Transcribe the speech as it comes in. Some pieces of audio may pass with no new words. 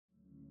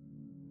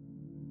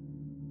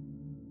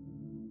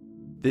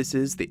This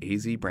is the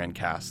AZ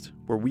Brandcast,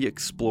 where we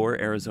explore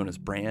Arizona's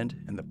brand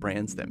and the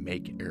brands that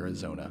make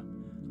Arizona.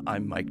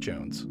 I'm Mike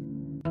Jones.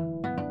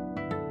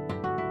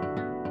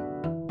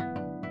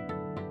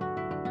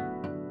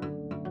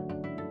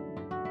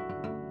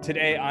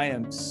 Today, I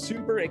am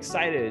super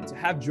excited to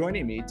have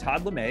joining me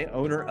Todd Lemay,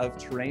 owner of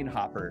Terrain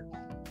Hopper.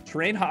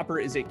 Terrain Hopper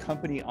is a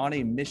company on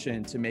a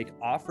mission to make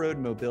off-road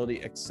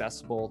mobility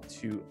accessible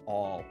to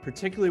all,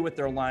 particularly with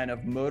their line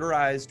of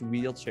motorized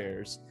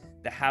wheelchairs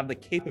that have the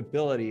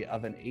capability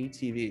of an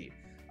ATV.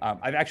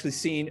 I've actually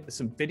seen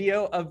some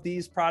video of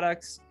these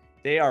products.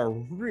 They are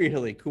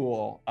really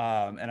cool.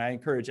 And I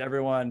encourage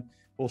everyone,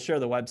 we'll share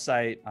the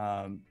website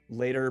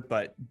later,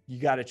 but you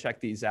got to check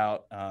these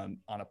out on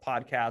a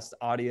podcast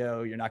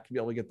audio. You're not gonna be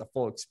able to get the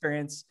full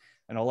experience.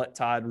 And I'll let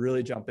Todd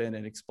really jump in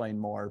and explain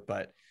more.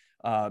 But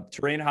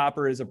Terrain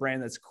Hopper is a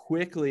brand that's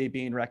quickly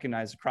being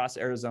recognized across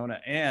Arizona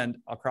and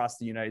across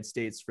the United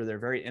States for their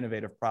very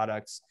innovative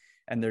products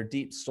and their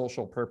deep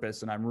social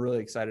purpose. And I'm really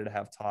excited to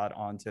have Todd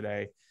on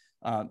today.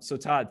 So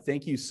Todd,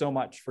 thank you so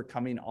much for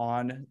coming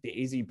on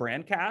the AZ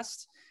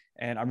Brandcast.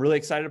 And I'm really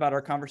excited about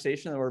our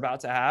conversation that we're about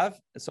to have.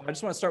 So I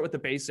just want to start with the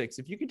basics.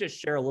 If you could just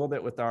share a little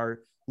bit with our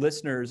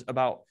listeners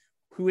about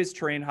who is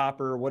Terrain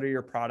Hopper, what are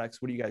your products,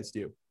 what do you guys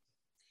do?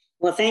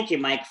 Well, thank you,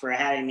 Mike, for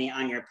having me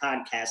on your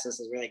podcast. This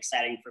is really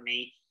exciting for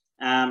me.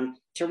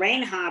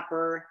 Terrain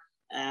Hopper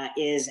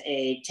is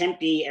a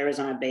Tempe,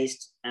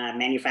 Arizona-based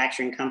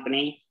manufacturing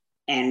company,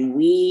 and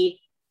we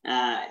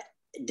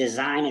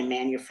design and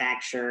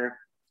manufacture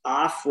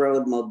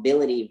off-road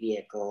mobility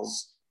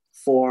vehicles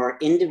for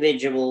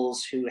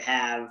individuals who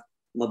have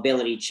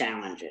mobility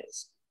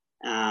challenges.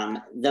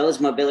 Those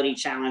mobility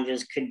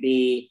challenges could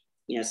be,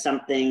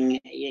 something,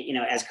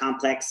 as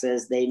complex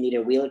as they need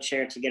a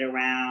wheelchair to get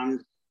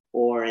around,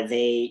 or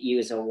they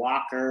use a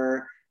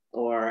walker,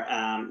 or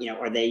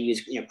they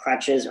use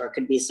crutches, or it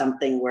could be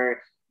something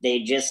where they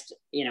just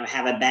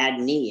have a bad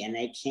knee and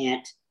they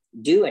can't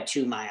do a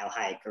 2-mile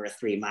hike or a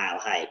 3-mile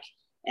hike.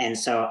 And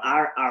so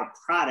our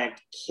product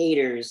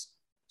caters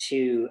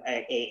to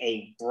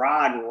a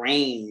broad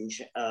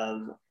range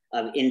of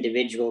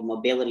individual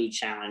mobility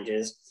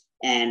challenges.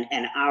 And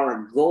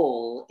our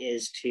goal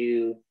is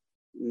to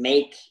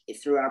make,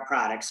 through our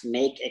products,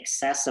 make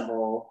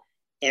accessible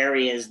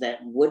areas that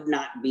would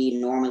not be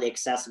normally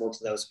accessible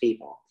to those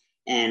people.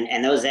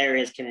 And those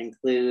areas can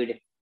include,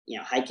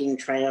 hiking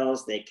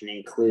trails. They can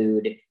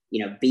include,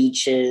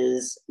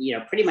 beaches,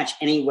 pretty much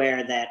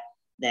anywhere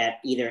that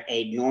either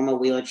a normal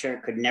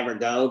wheelchair could never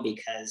go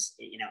because,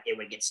 it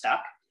would get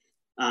stuck.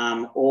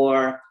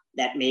 Or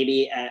that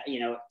maybe,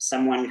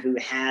 someone who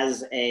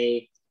has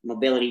a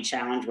mobility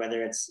challenge,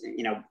 whether it's,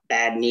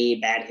 bad knee,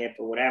 bad hip,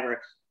 or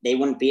whatever, they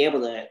wouldn't be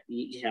able to,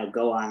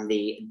 go on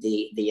the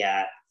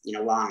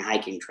long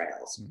hiking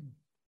trails.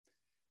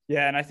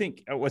 Yeah. And I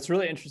think what's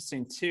really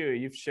interesting too,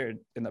 you've shared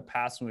in the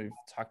past when we've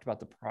talked about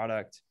the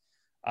product,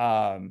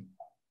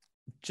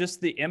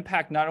 just the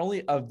impact, not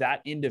only of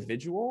that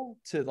individual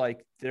to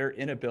like their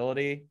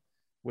inability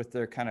with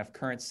their kind of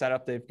current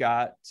setup they've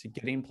got to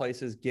getting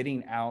places,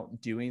 getting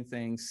out, doing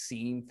things,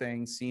 seeing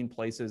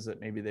places that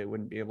maybe they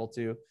wouldn't be able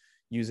to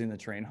using the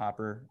Terrain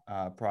Hopper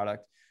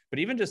product, but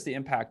even just the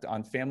impact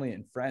on family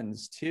and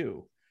friends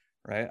too,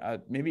 right?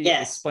 Maybe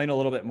explain a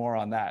little bit more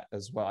on that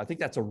as well. I think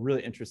that's a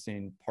really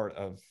interesting part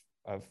of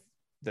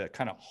the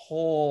kind of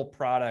whole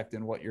product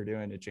and what you're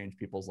doing to change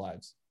people's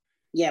lives.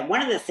 Yeah,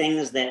 one of the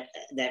things that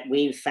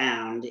we've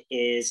found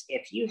is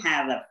if you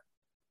have a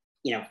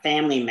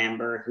family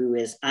member who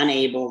is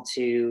unable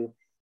to,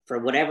 for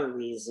whatever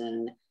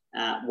reason,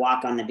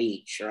 walk on the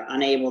beach, or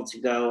unable to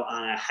go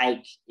on a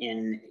hike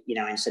in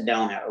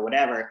Sedona or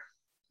whatever,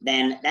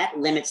 then that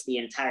limits the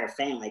entire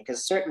family,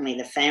 because certainly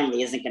the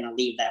family isn't going to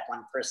leave that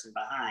one person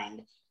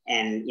behind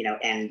and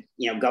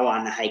go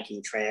on the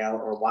hiking trail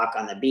or walk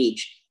on the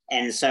beach.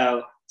 And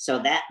so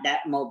that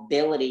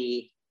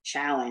mobility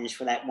challenge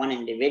for that one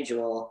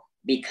individual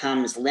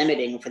becomes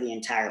limiting for the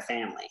entire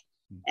family.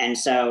 And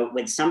so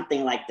with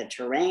something like the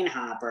Terrain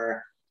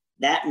Hopper,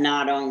 that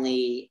not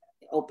only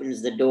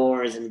opens the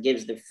doors and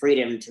gives the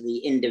freedom to the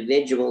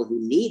individual who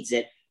needs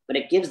it, but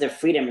it gives the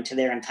freedom to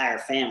their entire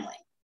family.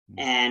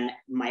 And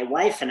my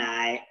wife and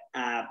I,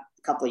 a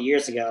couple of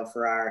years ago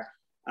for our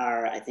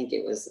I think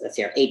it was,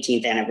 our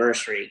 18th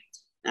anniversary,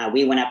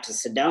 we went up to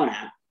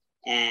Sedona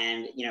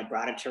and,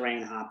 brought a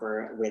Terrain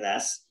Hopper with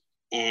us.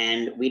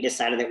 And we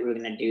decided that we were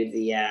going to do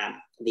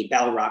the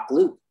Bell Rock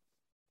Loop.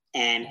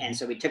 And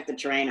so we took the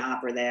Terrain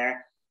Hopper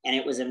there, and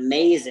it was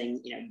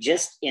amazing,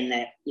 just in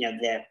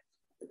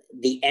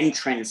the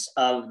entrance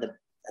of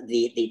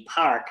the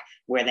park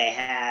where they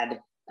had,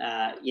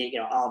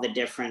 all the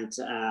different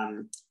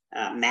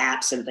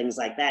maps and things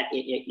like that.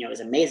 It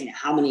was amazing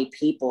how many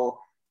people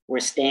were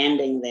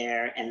standing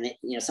there, and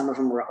some of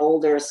them were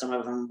older, some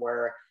of them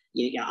were,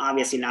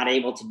 obviously not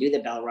able to do the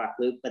Bell Rock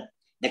Loop, but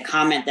the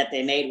comment that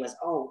they made was,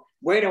 "Oh,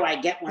 where do I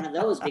get one of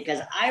those? Because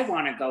I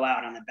want to go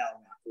out on the Bell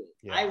Rock Loop.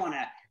 Yeah. I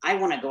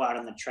want to go out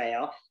on the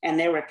trail." And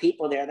there were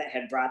people there that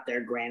had brought their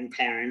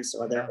grandparents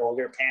or their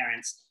older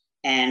parents,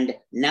 and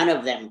none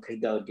of them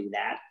could go do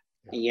that.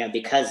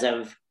 because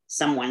of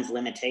someone's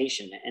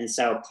limitation. And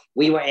so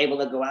we were able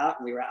to go out,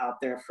 and we were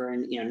out there for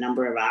a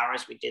number of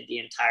hours. We did the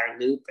entire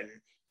loop, and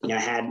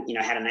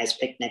had a nice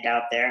picnic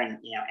out there, and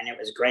and it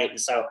was great. And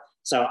so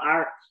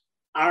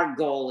our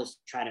goal is to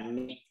try to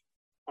make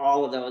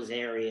all of those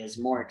areas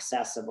more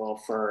accessible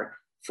for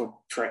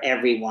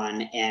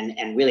everyone,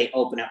 and really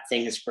open up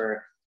things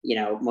for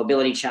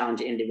mobility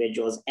challenge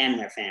individuals and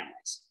their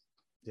families.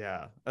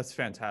 Yeah, that's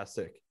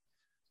fantastic.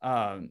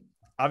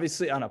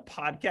 Obviously on a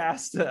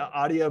podcast,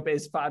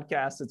 audio-based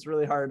podcast, it's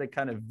really hard to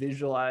kind of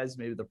visualize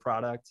maybe the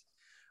product.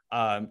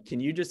 Can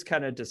you just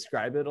kind of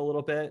describe it a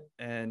little bit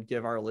and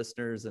give our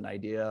listeners an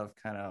idea of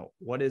kind of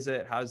what is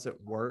it? How does it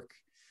work?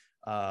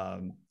 I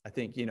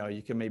think,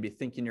 you can maybe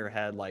think in your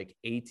head like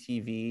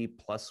ATV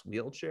plus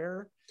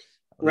wheelchair.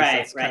 Right.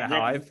 That's kind of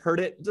how I've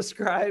heard it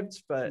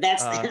described, but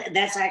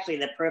that's actually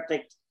the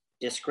perfect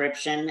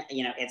description.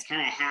 It's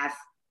kind of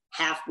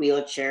half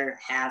wheelchair,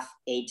 half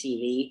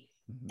ATV.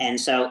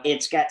 And so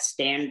it's got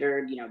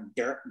standard,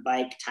 dirt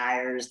bike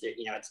tires that,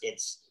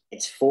 it's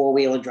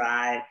 4-wheel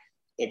drive.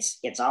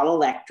 It's all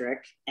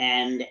electric,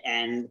 and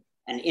an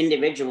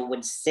individual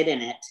would sit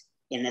in it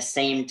in the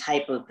same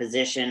type of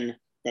position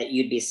that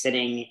you'd be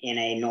sitting in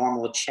a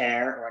normal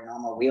chair or a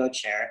normal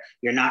wheelchair.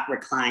 You're not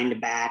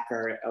reclined back,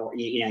 or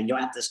you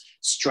don't have to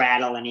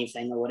straddle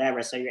anything or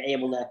whatever. So you're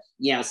able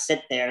to,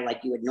 sit there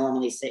like you would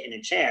normally sit in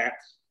a chair.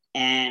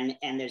 And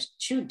there's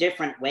 2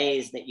 different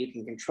ways that you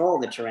can control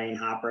the terrain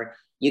hopper.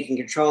 You can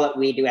control it.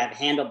 We do have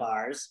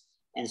handlebars.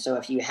 And so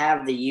if you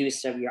have the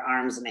use of your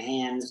arms and the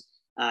hands,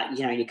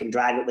 you can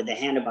drive it with the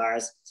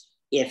handlebars.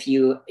 If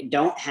you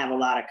don't have a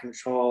lot of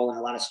control and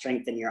a lot of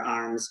strength in your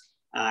arms,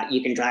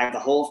 you can drive the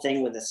whole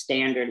thing with a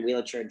standard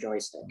wheelchair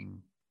joystick.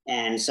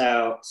 And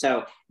so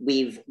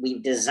we've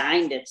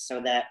designed it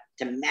so that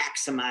to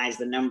maximize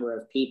the number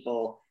of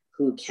people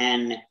who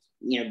can,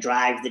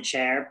 drive the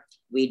chair.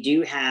 We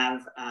do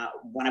have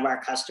one of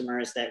our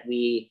customers that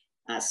we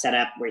set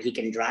up where he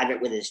can drive it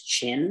with his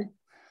chin,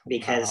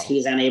 because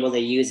he's unable to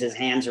use his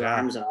hands or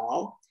arms at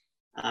all.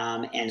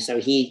 And so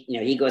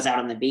he goes out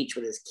on the beach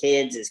with his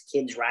kids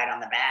ride on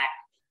the back,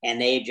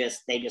 and they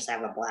just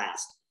have a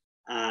blast.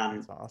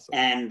 That's awesome.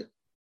 And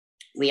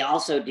we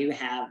also do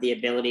have the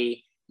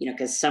ability,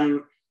 because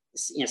some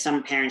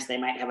parents, they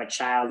might have a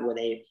child where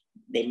they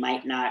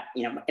might not,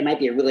 it might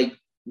be a really,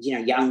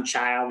 young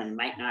child, and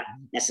might not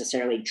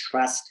necessarily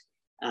trust,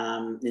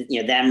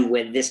 them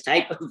with this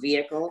type of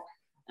vehicle.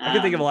 I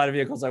can think of a lot of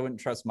vehicles I wouldn't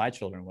trust my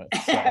children with.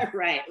 So.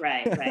 Right.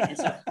 And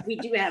so we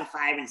do have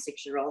 5 and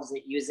 6-year-olds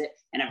that use it.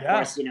 And of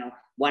course,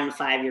 one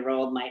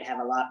 5-year-old might have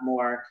a lot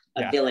more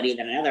ability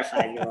than another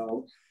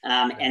 5-year-old.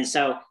 And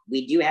so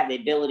we do have the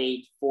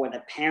ability for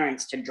the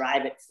parents to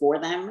drive it for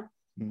them.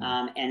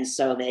 And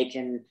so they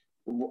can,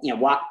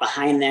 walk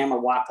behind them or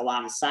walk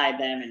alongside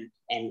them,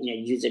 and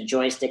use a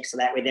joystick. So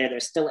that way they're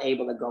still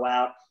able to go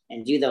out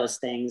and do those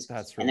things.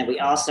 That's really and then we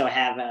also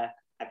have a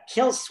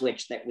kill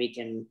switch that we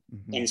can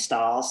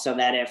install, so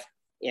that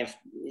if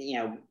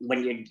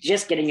when you're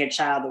just getting your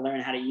child to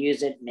learn how to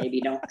use it, maybe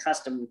you don't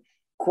trust them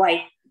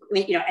quite,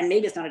 and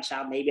maybe it's not a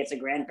child, maybe it's a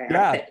grandparent.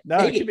 Yeah,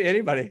 no, it could be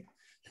anybody.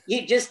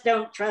 You just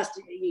don't trust.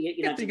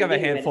 You think of a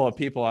handful of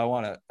people. I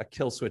want a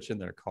kill switch in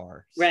their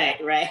car. So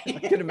right. I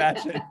can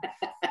imagine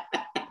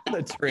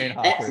the terrain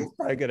hopper is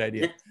probably a good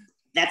idea.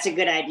 That's a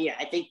good idea.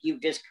 I think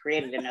you've just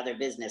created another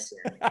business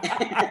here.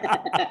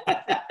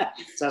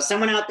 So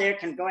someone out there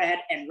can go ahead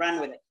and run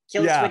with it.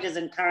 Kill switches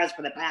in cars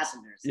for the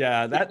passengers.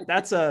 Yeah,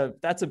 that's a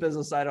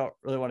business I don't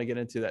really want to get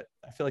into. That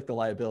I feel like the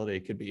liability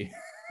could be.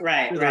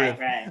 Right.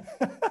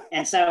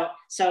 And so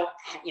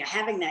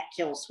having that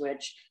kill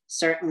switch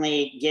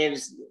certainly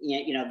gives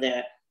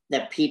the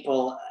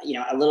people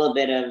a little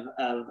bit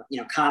of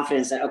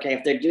confidence that, okay,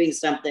 if they're doing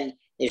something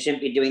they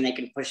shouldn't be doing, they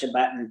can push a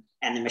button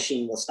and the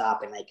machine will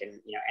stop, and they can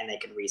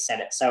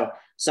reset it. So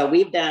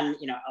we've done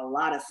a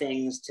lot of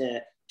things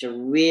to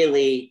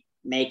really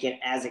make it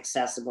as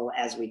accessible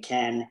as we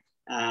can.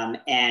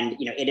 And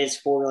it is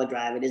 4-wheel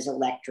drive, it is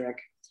electric.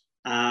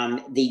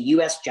 The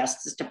U.S.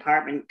 Justice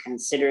Department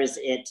considers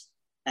it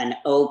an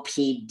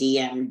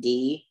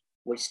OPDMD,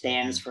 which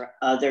stands for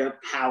Other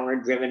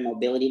Power-Driven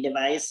Mobility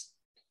Device.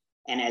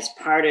 And as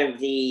part of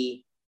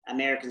the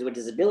Americans with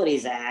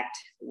Disabilities Act,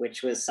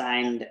 which was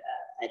signed,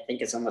 I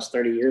think it's almost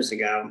 30 years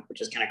ago, which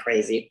is kind of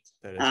crazy.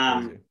 That is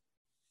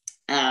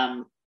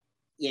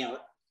crazy.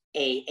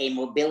 A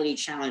mobility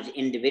challenged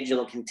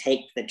individual can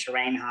take the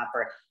terrain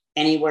hopper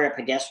anywhere a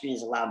pedestrian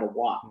is allowed to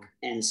walk.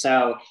 And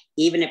so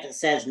even if it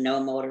says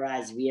no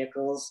motorized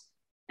vehicles,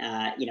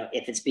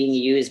 if it's being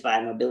used by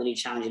a mobility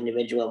challenged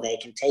individual, they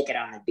can take it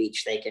on the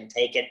beach, they can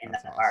take it in the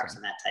parks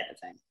and that type of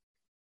thing.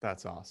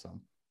 That's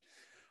awesome.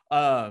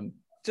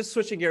 Just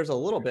switching gears a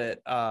little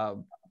bit,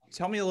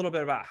 tell me a little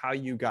bit about how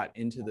you got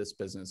into this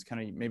business,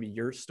 kind of maybe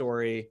your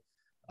story,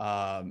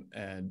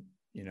 and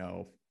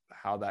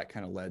how that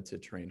kind of led to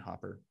Terrain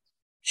Hopper.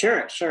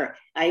 Sure.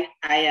 I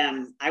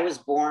was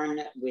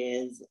born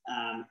with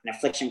an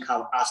affliction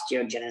called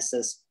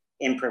osteogenesis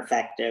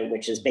imperfecta,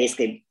 which is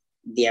basically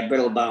the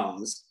brittle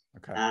bones.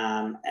 Okay.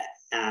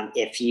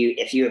 if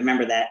you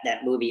remember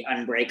that movie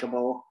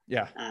Unbreakable,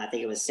 Yeah. I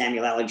think it was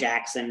Samuel L.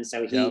 Jackson.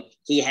 So Yep.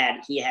 he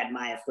had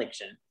my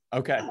affliction.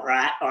 Okay. Or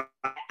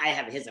I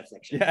have his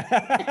affliction.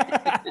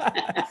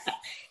 Yeah.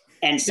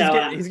 And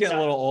so he's getting a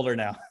little older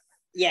now.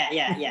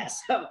 Yeah.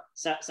 So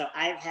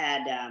I've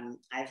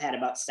had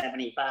about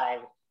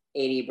 75,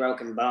 80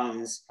 broken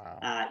bones,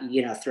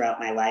 Wow. throughout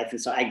my life.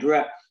 And so I grew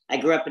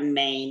up in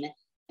Maine.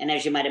 And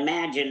as you might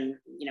imagine,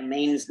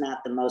 Maine's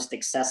not the most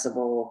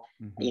accessible,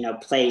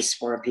 place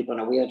for people in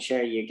a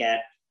wheelchair. You've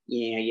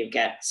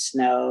got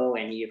snow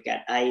and you've got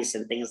ice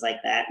and things like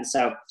that. And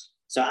so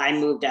I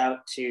moved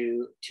out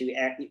to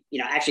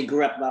actually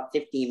grew up about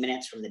 15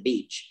 minutes from the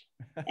beach.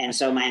 And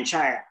so my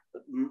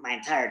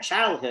entire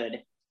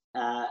childhood,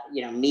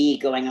 me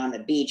going on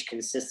the beach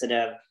consisted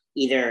of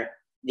either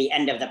the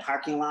end of the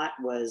parking lot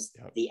was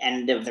the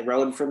end of the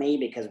road for me,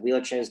 because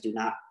wheelchairs do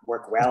not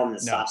work well in the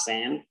soft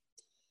sand.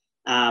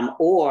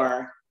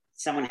 Or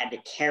someone had to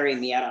carry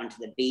me out onto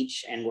the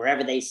beach, and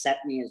wherever they set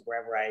me is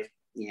wherever I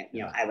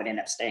would end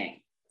up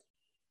staying.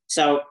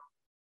 So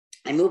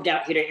I moved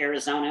out here to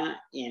Arizona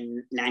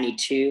in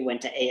 '92,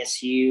 went to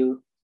ASU,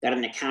 got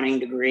an accounting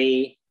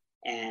degree,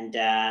 and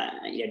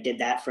did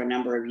that for a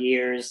number of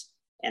years.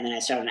 And then I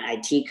started an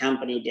IT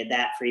company, did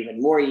that for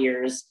even more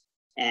years.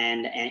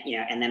 And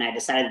then I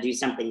decided to do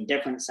something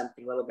different,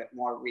 something a little bit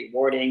more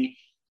rewarding.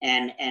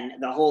 And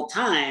the whole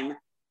time,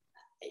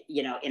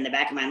 in the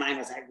back of my mind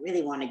was, I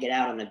really want to get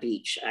out on the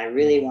beach. I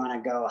really want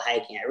to go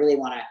hiking. I really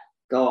want to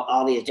go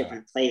all these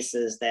different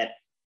places that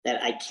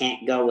I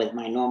can't go with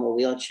my normal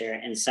wheelchair.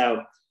 And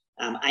so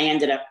I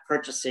ended up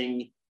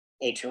purchasing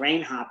a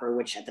terrain hopper,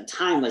 which at the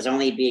time was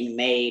only being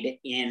made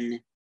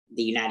in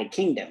the United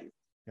Kingdom.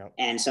 Yep.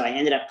 And so I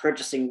ended up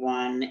purchasing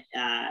one.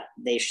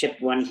 They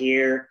shipped one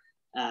here.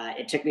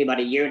 It took me about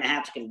a year and a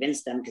half to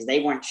convince them, because they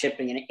weren't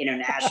shipping it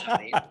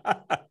internationally.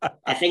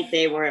 I think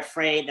they were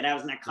afraid that I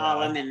was going to call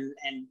them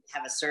and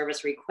have a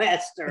service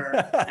request, or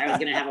I was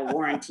going to have a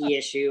warranty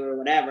issue or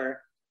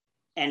whatever.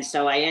 And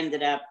so I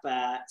ended up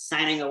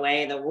signing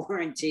away the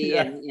warranty,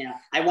 and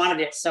I wanted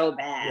it so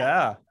bad.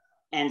 Yeah.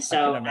 And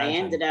so I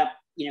ended up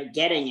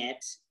getting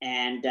it,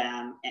 and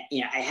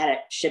I had it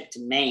shipped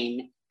to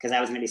Maine, because I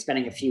was going to be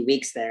spending a few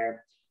weeks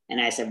there. And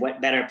I said,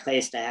 what better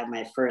place to have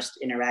my first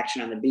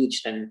interaction on the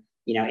beach than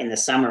in the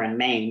summer in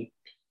Maine.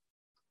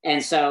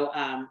 And so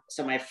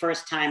my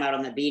first time out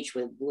on the beach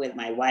with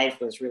my wife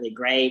was really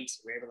great.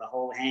 We were able to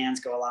hold hands,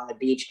 go along the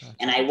beach. That's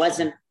and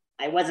awesome.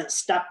 I wasn't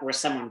stuck where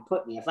someone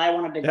put me. If I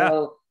wanted to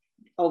go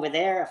over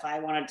there, if I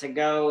wanted to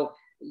go,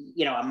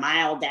 a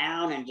mile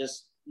down and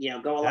just,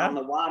 go along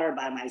the water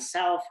by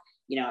myself,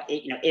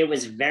 it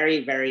was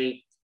very,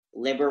 very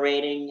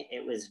liberating.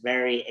 It was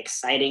very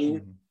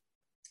exciting.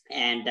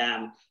 And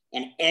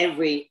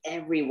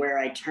everywhere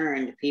I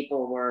turned,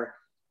 people were,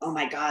 oh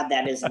my God,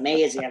 that is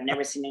amazing. I've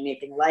never seen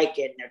anything like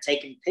it. And they're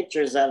taking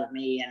pictures of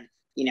me, and,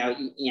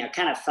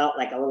 kind of felt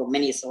like a little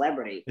mini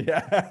celebrity.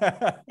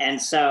 Yeah.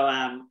 And so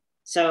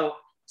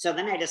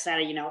then I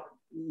decided,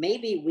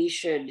 maybe we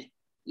should,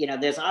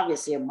 there's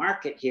obviously a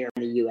market here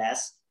in the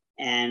US,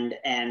 and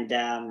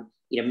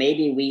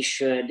maybe we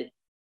should,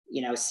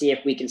 see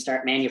if we can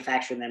start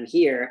manufacturing them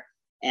here.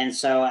 And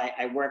so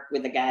I worked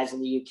with the guys in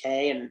the UK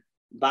and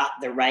bought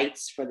the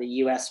rights for the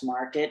US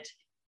market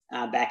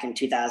back in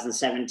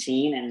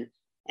 2017.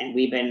 And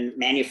we've been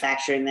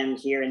manufacturing them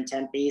here in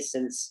Tempe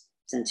since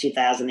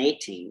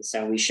 2018.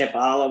 So we ship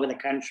all over the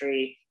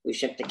country. We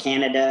ship to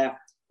Canada,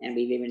 and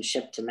we've even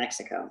shipped to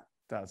Mexico.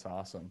 That's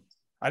awesome.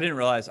 I didn't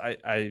realize,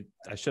 I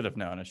should have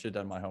known. I should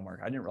have done my homework.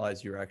 I didn't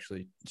realize you were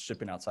actually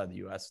shipping outside the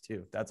US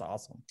too. That's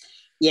awesome.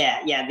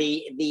 Yeah.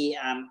 The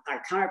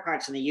our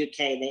counterparts in the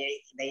UK,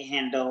 they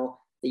handle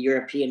the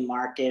European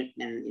market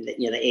and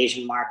the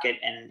Asian market,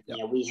 and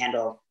we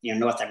handle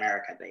North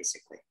America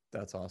basically.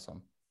 That's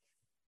awesome.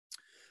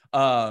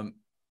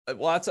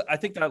 Well, I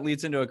think that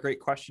leads into a great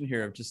question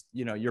here of just,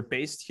 you're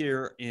based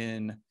here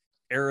in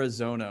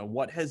Arizona.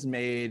 What has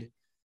made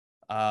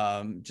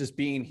just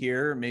being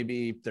here,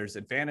 maybe there's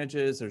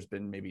advantages, there's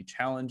been maybe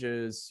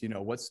challenges,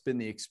 what's been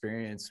the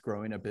experience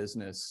growing a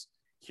business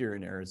here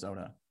in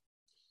Arizona?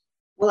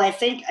 Well, I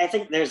think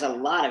there's a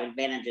lot of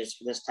advantages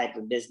for this type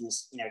of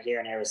business, here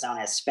in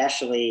Arizona,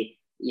 especially,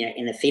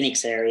 in the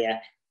Phoenix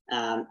area.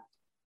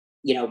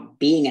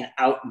 Being an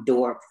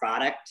outdoor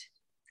product,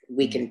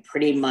 we can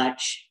pretty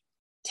much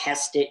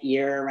test it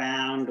year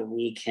round.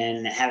 We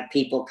can have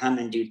people come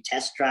and do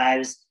test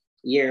drives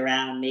year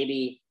round.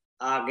 Maybe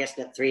August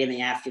at 3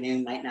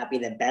 p.m. might not be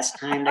the best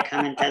time to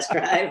come and test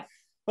drive.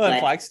 Well,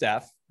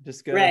 Flagstaff,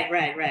 just go.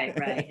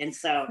 Right. And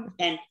so,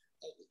 and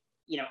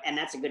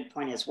that's a good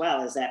point as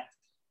well, is that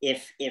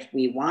if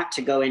we want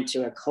to go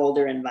into a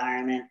colder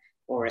environment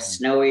or a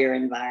snowier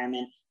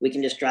environment, we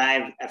can just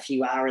drive a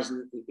few hours,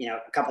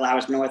 a couple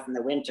hours north in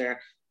the winter.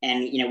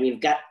 And,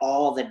 we've got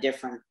all the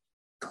different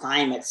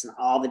climates and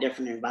all the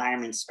different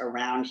environments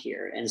around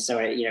here. And so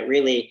it,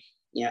 really,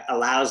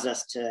 allows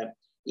us to,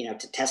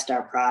 to test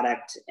our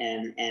product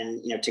and,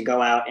 to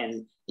go out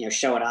and,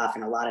 show it off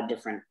in a lot of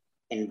different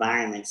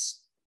environments,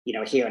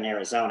 here in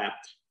Arizona.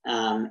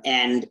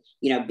 And,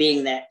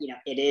 being that,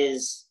 it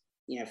is,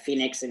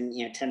 Phoenix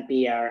and,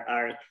 Tempe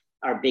are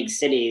big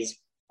cities,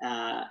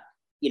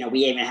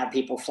 we even have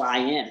people fly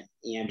in,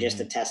 just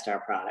to test our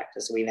product.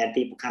 So we've had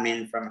people come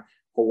in from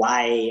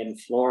Hawaii and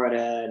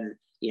Florida and,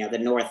 the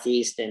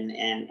Northeast.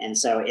 And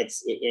so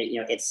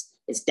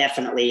it's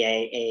definitely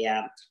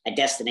a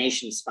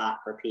destination spot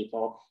for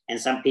people. And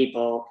some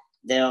people,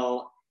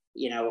 they'll,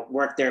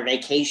 work their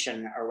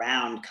vacation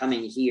around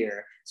coming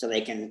here so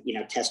they can,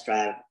 test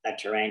drive a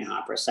terrain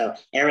hopper. So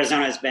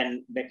Arizona has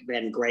been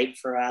great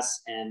for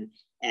us, and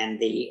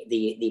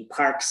the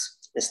parks,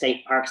 the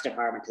state parks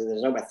department, because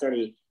there's over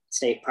 30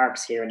 state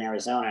parks here in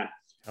Arizona.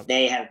 Okay.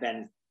 They have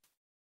been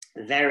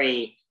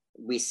very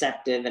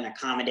receptive and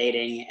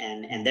accommodating,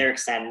 and they're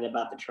excited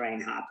about the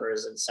terrain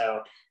hoppers. And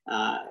so,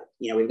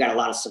 we've got a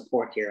lot of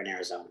support here in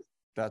Arizona.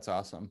 That's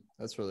awesome.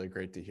 That's really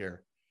great to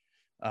hear.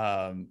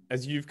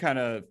 As you've kind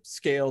of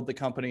scaled the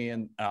company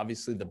and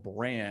obviously the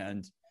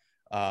brand,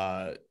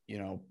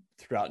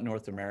 throughout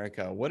North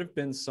America, what have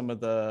been some of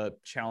the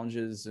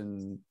challenges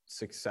and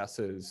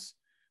successes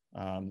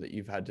that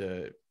you've had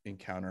to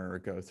encounter or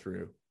go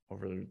through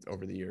over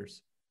the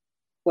years?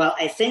 Well,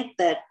 I think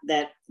that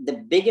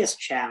the biggest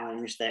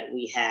challenge that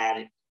we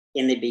had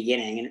in the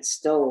beginning, and it's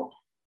still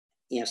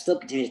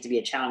continues to be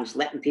a challenge,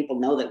 letting people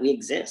know that we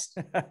exist.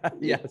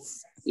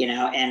 Yes.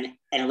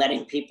 And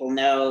letting people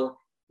know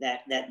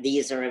that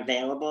these are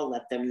available,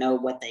 let them know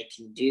what they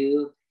can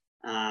do,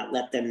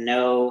 let them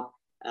know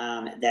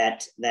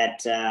that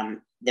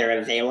they're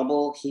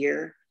available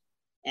here.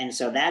 And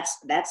so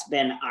that's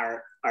been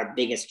our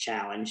biggest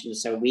challenge. And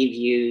so we've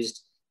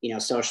used,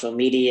 social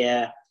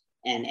media,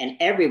 and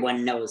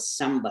everyone knows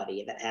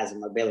somebody that has a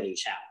mobility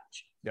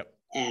challenge. Yep.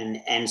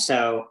 And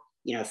so,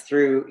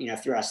 through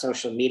our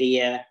social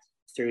media,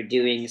 through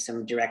doing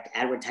some direct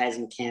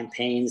advertising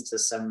campaigns to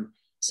some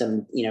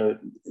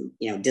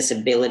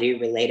disability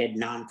related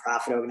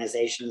nonprofit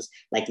organizations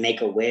like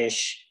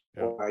Make-A-Wish,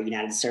 yep, or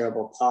United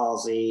Cerebral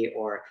Palsy,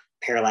 or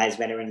Paralyzed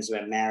Veterans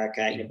of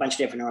America, a bunch of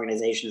different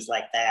organizations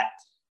like that.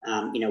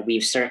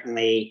 We've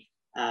certainly,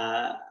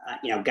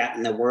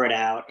 gotten the word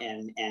out,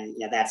 and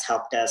that's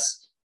helped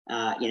us,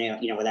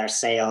 with our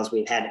sales.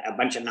 We've had a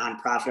bunch of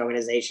nonprofit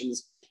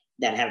organizations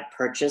that have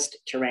purchased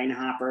terrain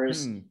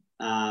hoppers,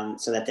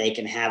 so that they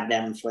can have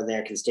them for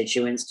their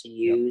constituents to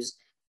use.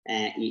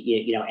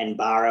 Yep. And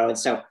borrow. And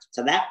so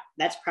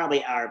that's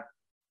probably our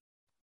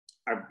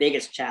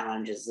biggest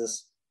challenge, is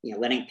this,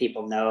 letting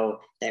people know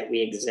that we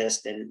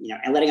exist, and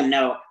letting them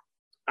know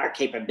our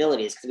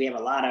capabilities, because we have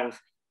a lot of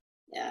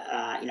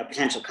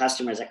potential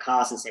customers that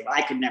call us and say, well,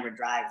 I could never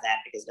drive that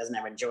because it doesn't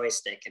have a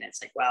joystick. And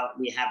it's like, well,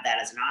 we have that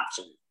as an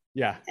option.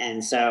 Yeah.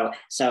 And so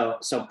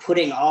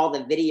putting all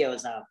the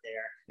videos out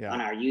there, yeah, on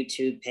our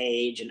YouTube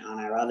page and on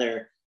our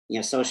other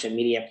social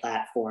media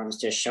platforms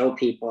to show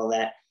people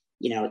that,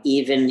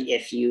 even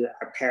if you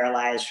are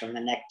paralyzed from the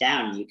neck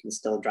down, you can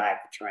still drive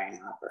the terrain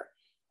hopper.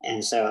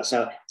 And so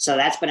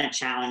that's been a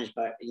challenge,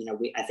 but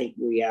I think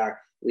we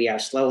are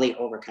slowly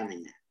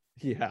overcoming that.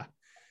 Yeah.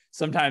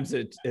 Sometimes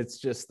it's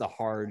just the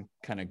hard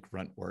kind of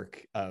grunt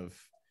work of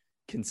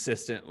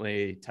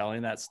consistently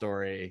telling that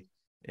story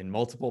in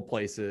multiple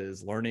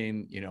places,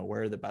 learning,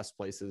 where are the best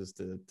places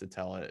to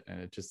tell it.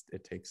 And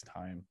it takes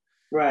time.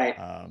 Right.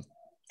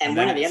 And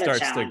one of the other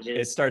challenges,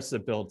 it starts to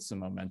build some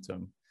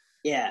momentum.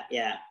 Yeah.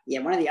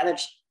 One of the other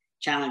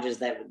challenges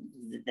that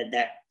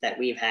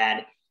we've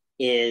had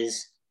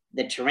is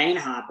the terrain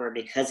hopper,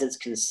 because it's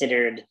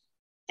considered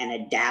an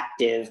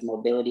adaptive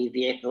mobility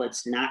vehicle.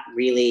 It's not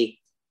really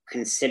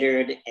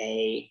considered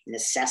a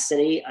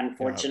necessity,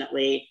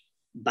 unfortunately,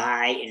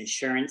 by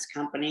insurance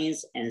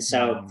companies. And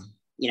so,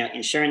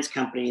 insurance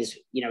companies,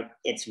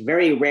 it's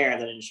very rare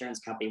that an insurance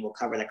company will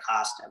cover the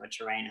cost of a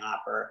terrain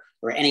hopper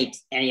or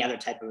any other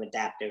type of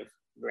adaptive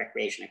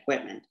recreation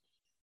equipment.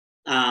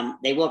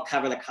 They will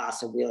cover the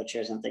cost of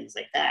wheelchairs and things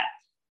like that.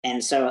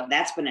 And so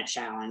that's been a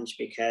challenge,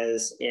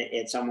 because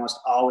it's almost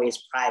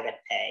always private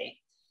pay.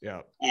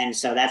 Yeah. And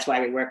so that's why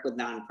we work with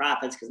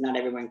nonprofits, because not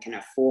everyone can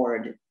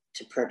afford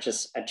to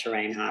purchase a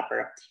terrain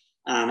hopper.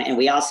 And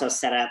we also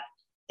set up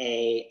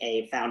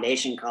a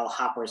foundation called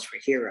Hoppers for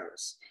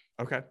Heroes.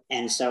 Okay.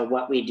 And so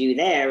what we do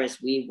there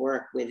is we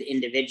work with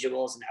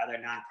individuals and other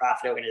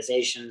nonprofit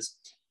organizations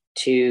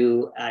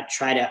to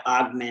try to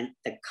augment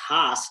the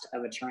cost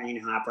of a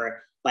terrain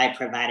hopper by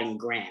providing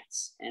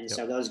grants. And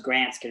so those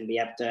grants can be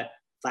up to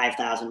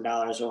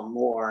 $5,000 or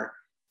more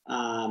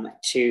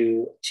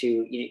to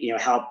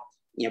help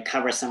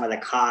cover some of the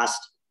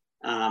cost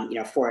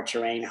for a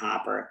terrain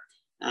hopper.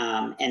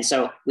 And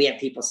so we have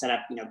people set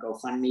up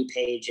GoFundMe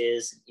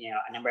pages,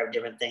 a number of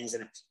different things,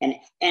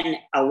 and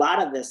a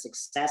lot of the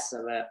success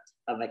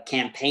of a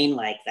campaign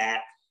like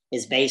that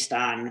is based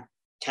on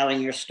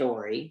telling your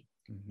story,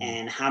 mm-hmm,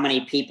 and how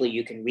many people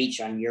you can reach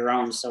on your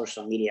own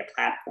social media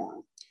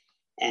platform.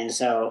 And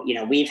so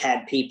we've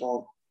had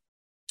people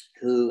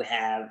who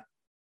have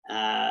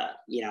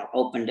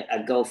opened a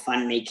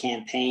GoFundMe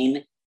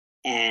campaign,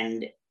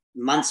 and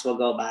months will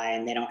go by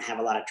and they don't have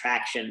a lot of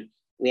traction.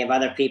 We have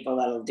other people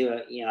that'll do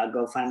a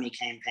GoFundMe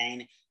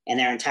campaign, and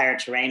their entire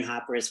terrain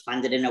hopper is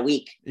funded in a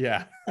week.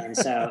 Yeah. And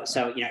so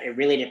it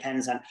really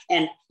depends on,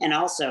 and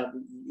also,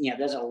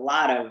 there's a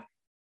lot of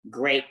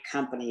great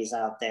companies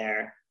out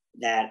there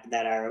that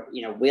are,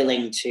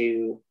 willing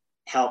to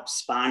help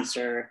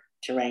sponsor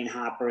terrain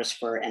hoppers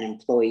for an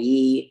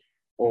employee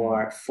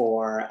or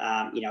for,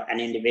 an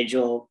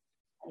individual.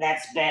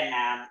 That's been,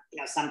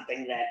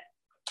 something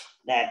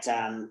that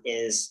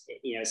is,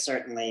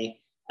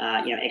 certainly,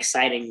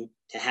 exciting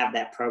to have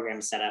that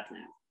program set up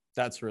now.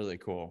 That's really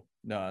cool.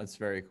 No, that's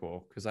very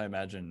cool. Cause I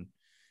imagine,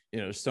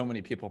 there's so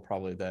many people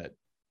probably that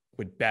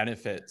would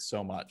benefit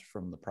so much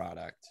from the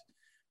product.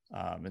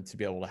 And to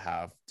be able to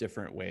have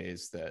different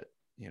ways that,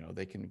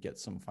 they can get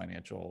some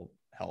financial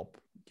help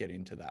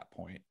getting to that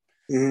point.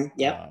 Mm-hmm.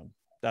 Yeah.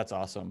 That's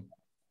awesome.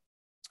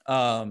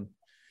 I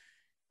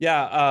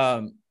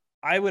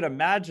would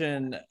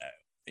imagine,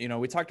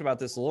 we talked about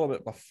this a little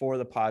bit before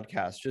the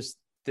podcast, just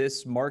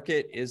this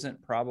market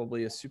isn't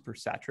probably a super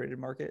saturated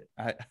market.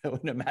 I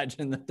would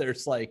imagine that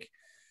there's like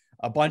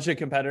a bunch of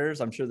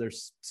competitors. I'm sure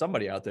there's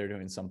somebody out there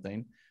doing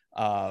something,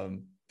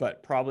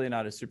 but probably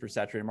not a super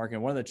saturated market.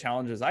 And one of the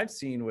challenges I've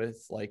seen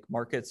with like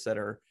markets that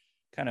are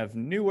kind of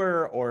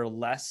newer or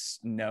less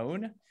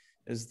known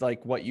is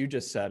like what you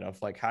just said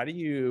of like, how do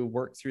you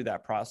work through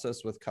that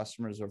process with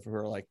customers who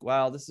are like,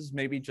 wow, this is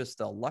maybe just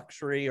a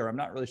luxury, or I'm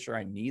not really sure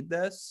I need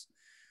this.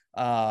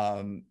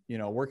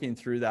 Working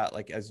through that,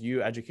 like as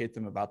you educate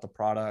them about the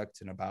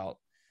product and about,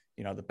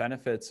 the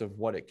benefits of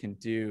what it can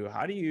do,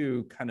 how do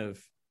you kind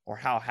of, or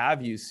how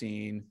have you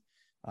seen,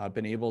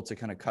 been able to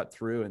kind of cut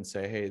through and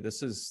say, hey,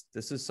 this is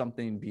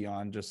something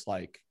beyond just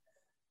like,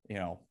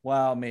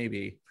 well,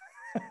 maybe,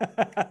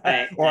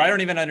 or I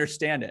don't even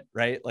understand it.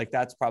 Right. Like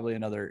that's probably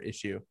another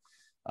issue.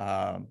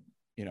 The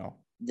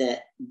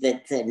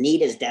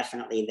need is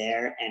definitely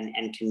there,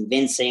 and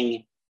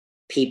convincing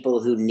people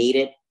who need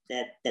it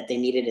that they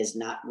need it is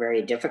not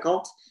very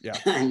difficult.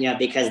 Yeah.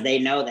 Because they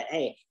know that,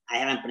 hey, I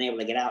haven't been able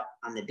to get out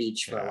on the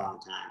beach for a long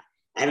time.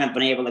 I haven't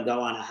been able to go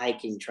on a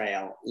hiking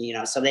trail,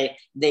 so they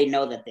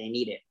know that they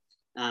need it.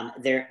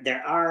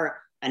 There are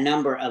a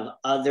number of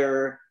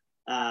other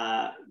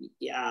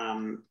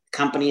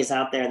companies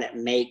out there that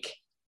make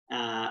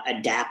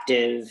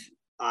adaptive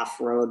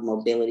off-road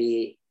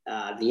mobility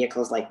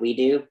vehicles like we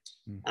do.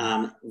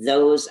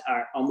 Those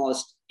are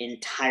almost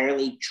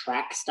entirely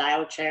track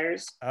style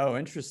chairs. Oh,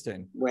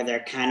 interesting. Where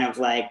they're kind of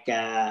like,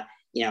 kind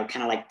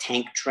of like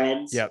tank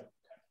treads. Yep.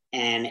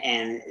 And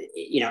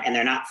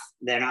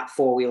they're not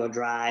four-wheel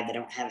drive. They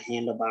don't have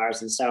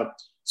handlebars. And so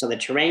the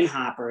terrain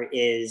hopper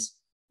is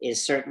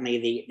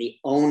certainly the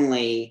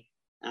only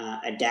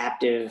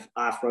adaptive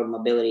off-road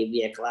mobility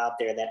vehicle out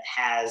there that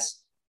has,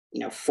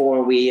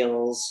 four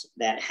wheels,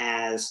 that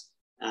has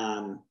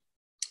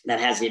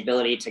the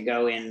ability to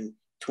go in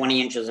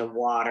 20 inches of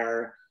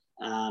water,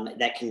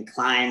 that can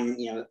climb,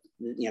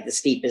 the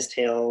steepest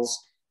hills,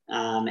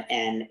 and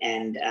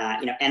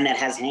that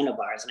has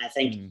handlebars. And I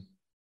think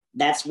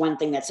that's one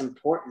thing that's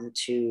important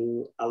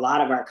to a lot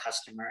of our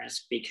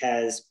customers,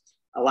 because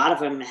a lot of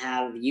them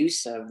have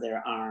use of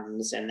their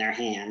arms and their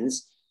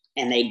hands,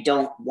 and they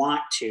don't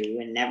want to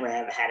and never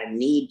have had a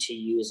need to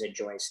use a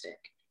joystick.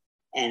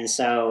 And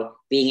so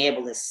being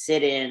able to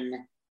sit in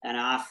an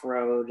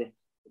off-road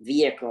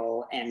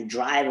vehicle and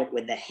drive it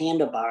with the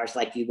handlebars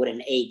like you would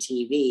an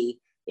ATV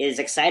is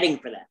exciting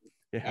for them.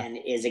 And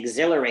is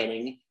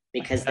exhilarating,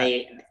 because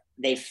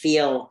they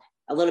feel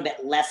a little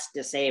bit less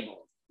disabled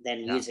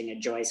than using a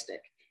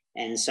joystick.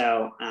 And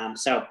so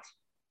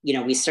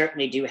we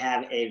certainly do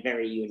have a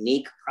very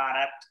unique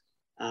product,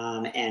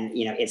 and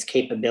its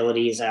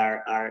capabilities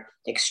are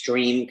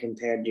extreme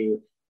compared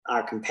to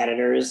our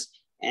competitors.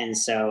 And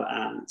so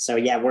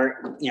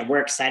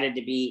we're excited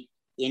to be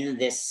in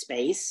this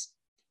space,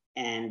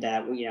 and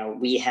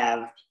we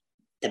have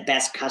the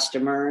best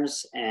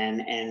customers,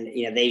 and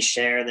they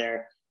share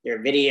their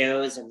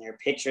videos and their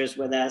pictures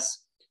with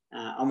us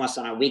almost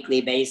on a weekly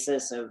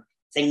basis of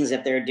things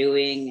that they're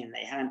doing and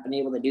they haven't been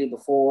able to do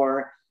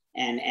before.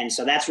 And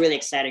so that's really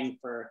exciting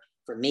for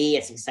me.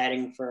 It's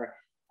exciting for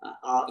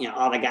all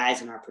the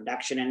guys in our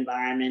production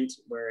environment,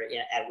 where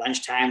at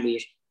lunchtime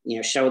we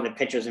show the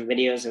pictures and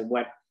videos of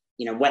what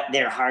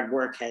their hard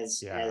work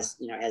has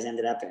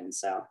ended up in.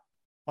 So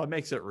well, it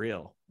makes it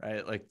real,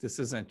 right? Like this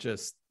isn't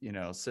just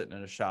sitting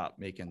in a shop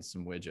making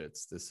some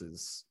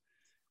widgets.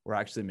 We're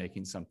actually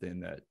making something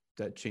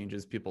that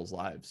changes people's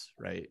lives,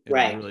 right? In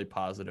a really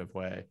positive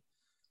way.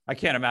 I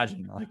can't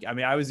imagine.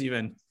 I was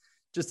even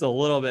just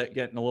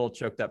getting a little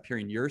choked up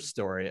hearing your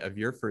story of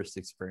your first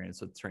experience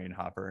with terrain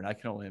hopper. And I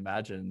can only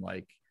imagine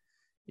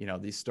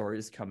these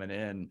stories coming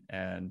in,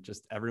 and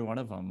just every one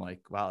of them,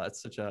 like, wow,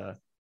 that's such a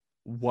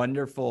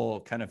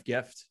wonderful kind of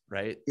gift,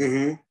 right?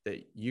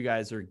 That you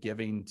guys are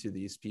giving to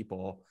these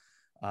people,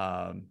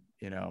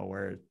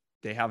 where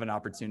they have an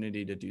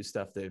opportunity to do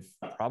stuff they've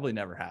probably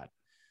never had.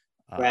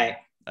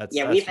 That's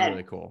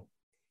really cool.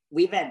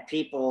 We've had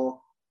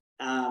people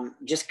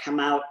just come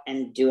out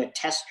and do a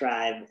test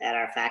drive at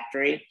our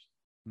factory.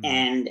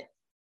 And,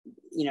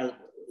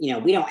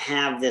 we don't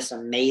have this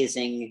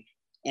amazing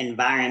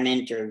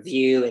environment or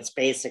view. It's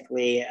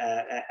basically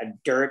a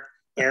dirt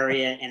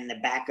area in the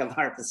back of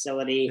our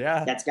facility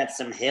that's got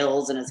some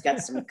hills and it's got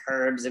some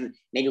curbs, and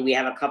maybe we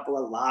have a couple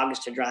of logs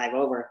to drive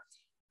over.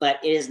 But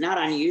it is not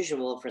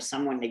unusual for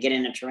someone to get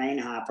in a terrain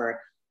hopper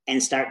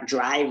and start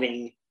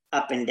driving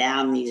up and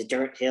down these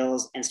dirt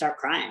hills and start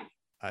crying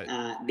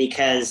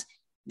because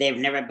they've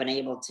never been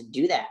able to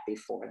do that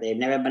before. They've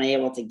never been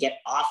able to get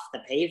off the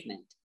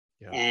pavement.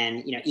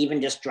 And, even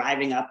just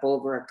driving up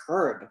over a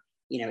curb,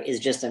 is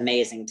just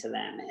amazing to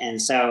them.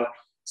 And so,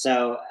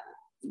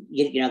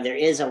 there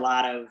is a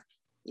lot of,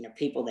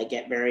 people that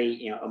get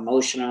very,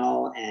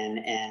 emotional,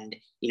 and,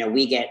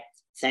 we get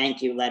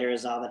thank you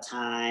letters all the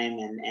time,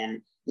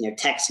 and,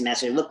 text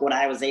message, look what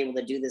I was able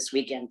to do this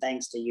weekend,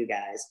 thanks to you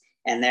guys.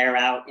 And they're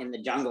out in the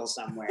jungle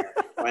somewhere,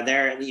 or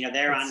they're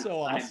on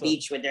a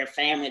beach with their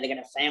family. They get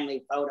a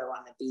family photo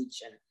on the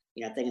beach,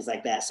 and, things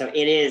like that. So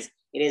it is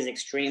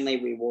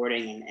extremely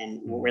rewarding,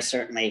 and we're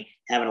certainly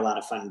having a lot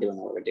of fun doing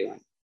what we're doing.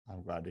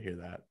 I'm glad to hear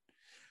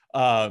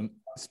that.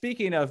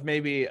 Speaking of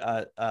maybe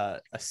a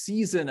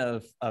season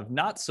of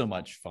not so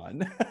much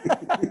fun,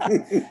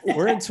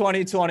 we're in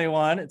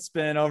 2021. It's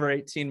been over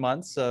 18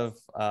 months of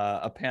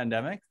a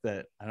pandemic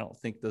that I don't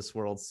think this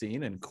world's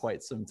seen in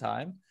quite some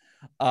time.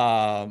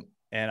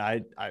 And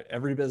I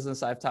every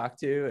business I've talked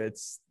to,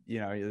 it's,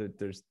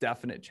 there's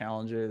definite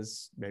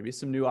challenges, maybe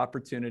some new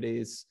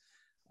opportunities.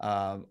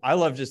 I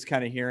love just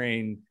kind of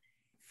hearing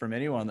from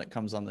anyone that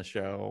comes on the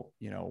show,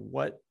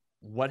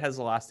 what has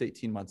the last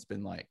 18 months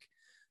been like?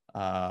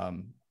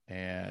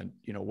 And,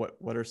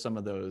 what are some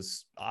of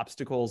those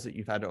obstacles that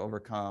you've had to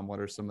overcome?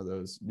 What are some of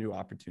those new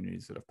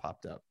opportunities that have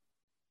popped up?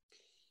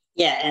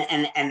 Yeah.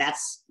 And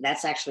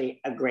that's actually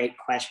a great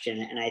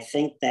question. And I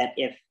think that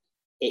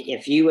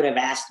if you would have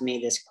asked me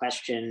this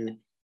question,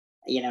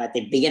 at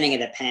the beginning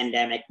of the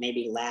pandemic,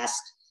 maybe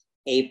last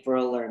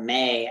April or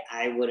May,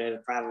 I would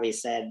have probably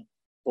said,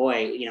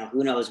 boy,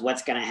 who knows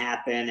what's going to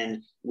happen.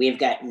 And we've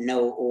got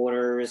no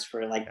orders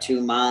for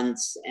 2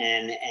 months.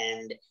 And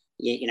and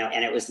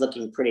it was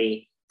looking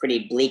pretty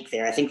bleak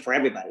there, I think, for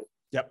everybody.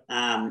 Yep.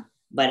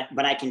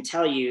 But I can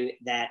tell you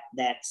that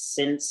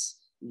since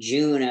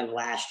June of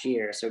last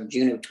year, so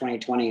June of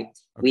 2020,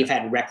 we've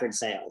had record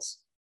sales.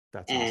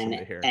 That's awesome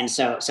to hear. And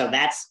so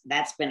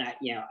that's been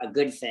a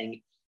good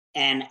thing.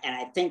 And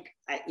I think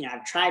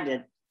I've tried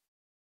to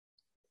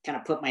kind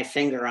of put my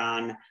finger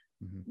on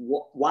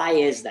why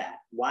is that?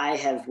 Why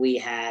have we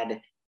had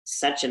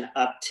such an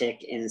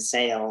uptick in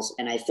sales?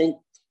 And I think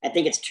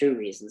it's two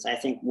reasons. I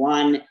think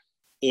one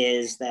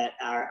is that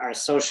our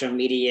social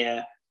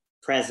media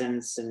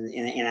presence and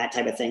that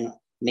type of thing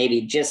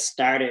maybe just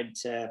started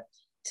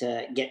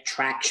to get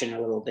traction a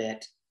little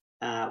bit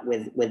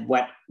with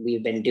what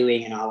we've been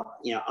doing and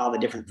all the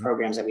different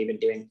programs that we've been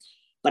doing.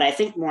 But I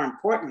think more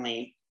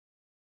importantly,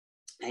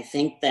 I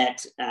think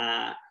that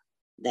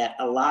that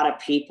a lot of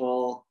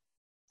people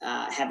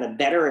have a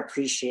better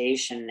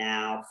appreciation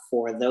now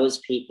for those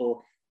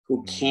people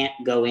who can't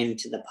go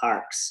into the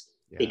parks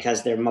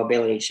because they're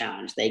mobility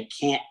challenged. They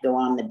can't go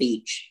on the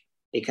beach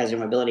because they're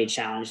mobility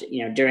challenged.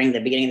 During the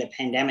beginning of the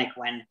pandemic,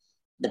 when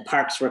the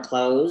parks were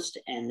closed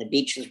and the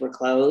beaches were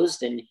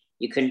closed and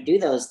you couldn't do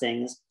those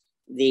things,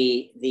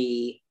 the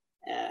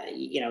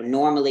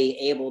normally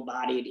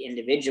able-bodied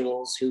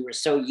individuals who were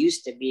so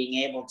used to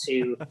being able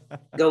to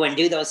go and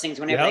do those things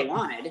whenever they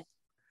wanted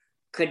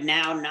could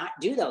now not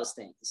do those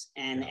things.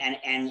 And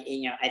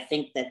I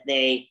think that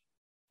they,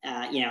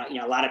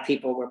 a lot of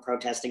people were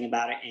protesting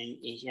about it and,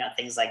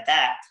 things like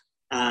that.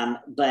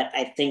 But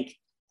I think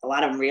a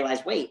lot of them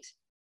realized, wait,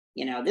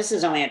 this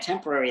is only a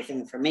temporary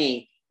thing for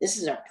me. This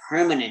is a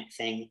permanent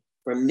thing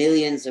for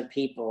millions of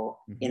people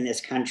in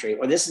this country,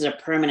 or this is a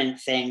permanent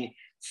thing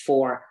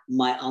for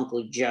my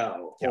Uncle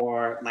Joe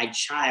or my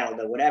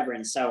child or whatever.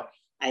 And so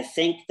I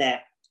think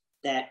that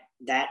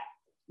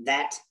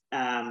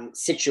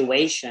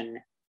situation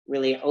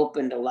really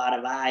opened a lot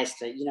of eyes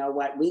to,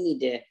 we need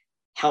to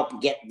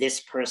help get this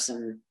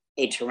person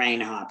a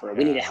terrain hopper.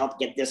 We need to help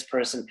get this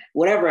person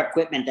whatever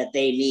equipment that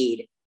they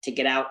need to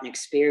get out and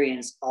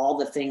experience all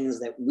the things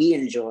that we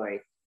enjoy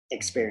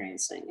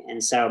experiencing.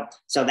 And so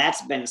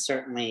that's been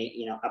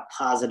certainly, a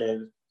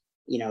positive,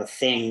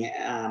 thing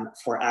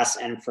for us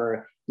and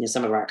for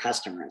some of our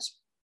customers.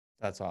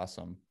 That's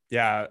awesome.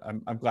 Yeah,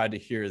 I'm glad to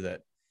hear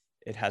that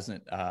it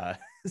hasn't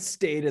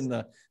stayed in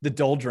the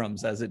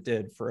doldrums as it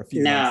did for a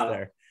few months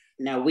there.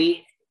 No,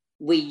 we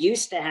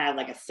used to have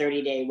like a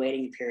 30-day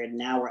waiting period.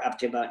 Now we're up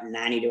to about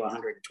 90 to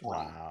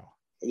 120. Wow.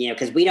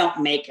 Because we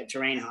don't make a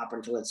terrain hopper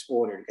until it's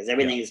ordered, because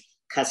everything is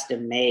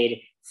custom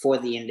made for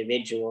the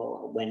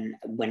individual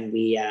when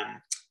we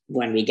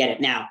get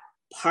it. Now,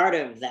 part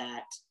of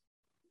that,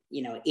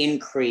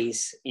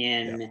 increase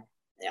in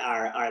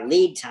our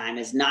lead time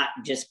is not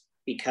just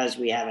because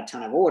we have a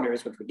ton of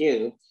orders, which we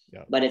do,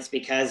 but it's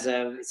because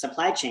of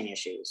supply chain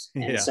issues.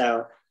 And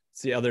so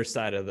it's the other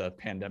side of the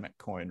pandemic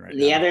coin right now.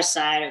 The other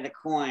side of the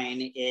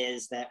coin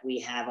is that we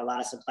have a lot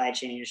of supply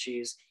chain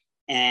issues,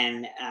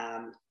 and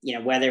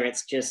whether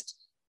it's just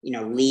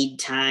lead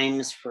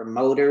times for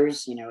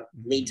motors.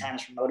 Lead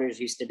times for motors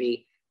used to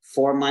be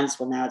 4 months.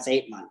 Well, now it's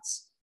 8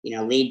 months.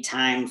 Lead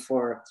time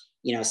for,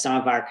 some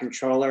of our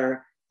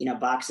controller,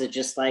 boxes,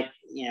 just like,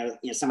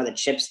 some of the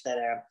chips that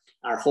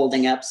are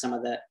holding up some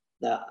of the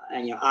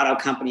auto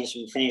companies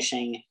from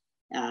finishing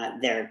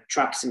their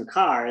trucks and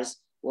cars.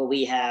 Well,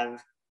 we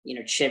have,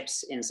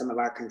 chips in some of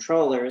our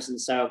controllers. And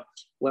so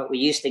what we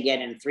used to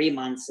get in 3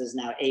 months is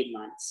now 8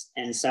 months.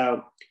 And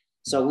so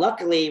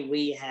luckily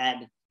we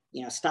had,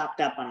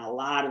 stocked up on a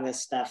lot of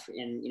this stuff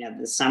in,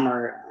 the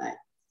summer,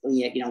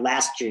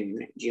 last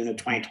June of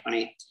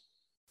 2020.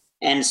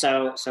 And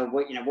so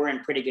we're in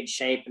pretty good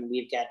shape, and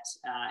we've got,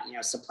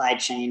 supply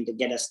chain to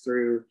get us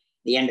through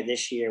the end of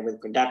this year with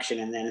production,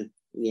 and then,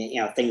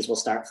 things will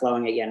start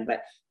flowing again.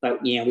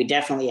 But we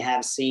definitely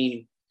have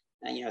seen,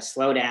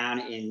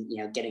 slowdown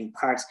in, getting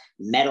parts.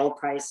 Metal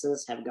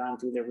prices have gone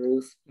through the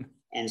roof.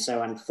 And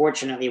so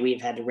unfortunately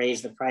we've had to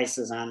raise the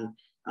prices on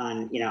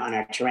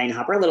our terrain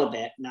hopper a little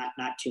bit, not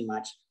too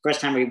much.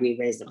 First time we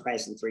raised the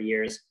price in 3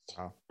 years.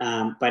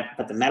 Wow.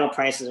 But the metal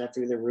prices are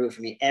through the roof.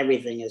 I mean,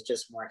 everything is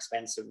just more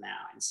expensive now.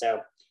 And so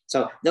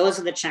those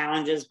are the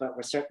challenges, but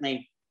we're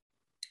certainly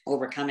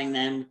overcoming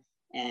them.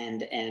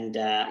 And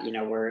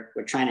we're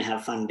trying to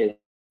have fun doing it.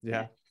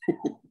 Yeah.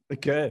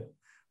 Good.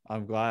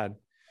 I'm glad.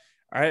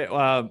 All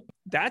right.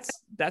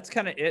 That's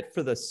kind of it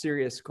for the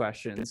serious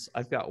questions.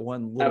 I've got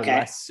one little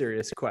less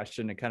serious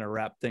question to kind of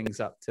wrap things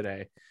up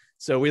today.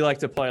 So we like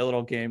to play a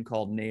little game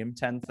called Name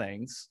 10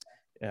 Things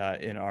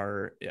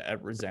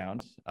at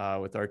Resound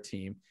with our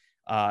team.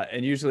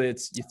 And usually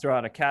it's, you throw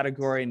out a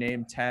category,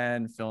 name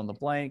 10, fill in the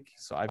blank.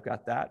 So I've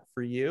got that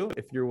for you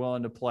if you're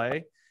willing to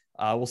play.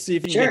 We'll see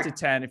if you can get to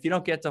 10. If you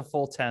don't get to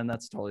full 10,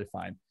 that's totally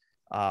fine.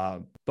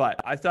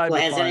 But I thought,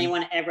 has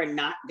anyone ever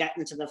not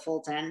gotten to the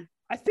full 10?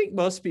 I think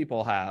most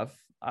people have.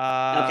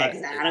 Okay,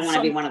 because I don't want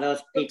to be one of those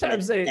people.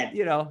 Sometimes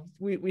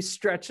we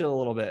stretch it a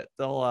little bit.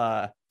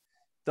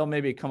 They'll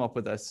maybe come up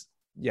with us.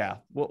 Yeah,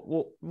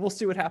 we'll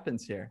see what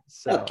happens here.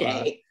 So,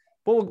 okay,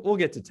 we'll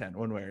get to 10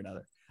 one way or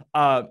another.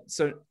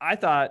 So I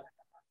thought,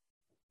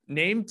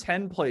 name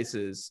 10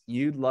 places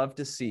you'd love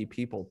to see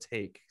people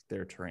take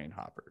their terrain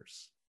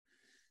hoppers.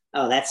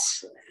 Oh,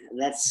 that's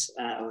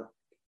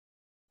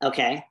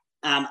okay.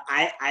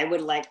 I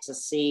would like to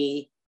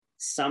see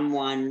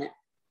someone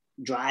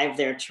drive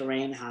their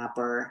terrain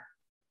hopper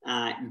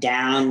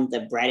down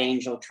the Bread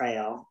Angel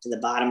Trail to the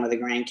bottom of the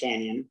Grand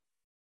Canyon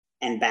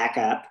and back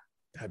up.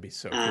 That'd be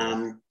so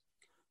cool.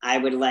 I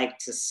would like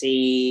to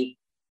see,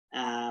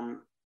 and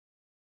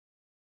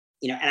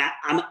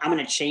I'm going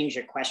to change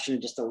your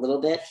question just a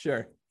little bit.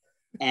 Sure.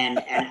 And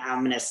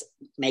I'm going to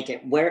make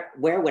it, where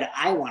would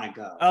I want to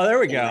go? Oh, there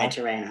we go. My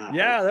terrain hopper.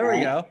 Yeah, there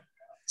we go.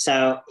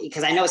 So,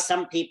 because I know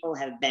some people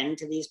have been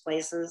to these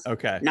places.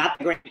 Okay. Not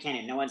the Grand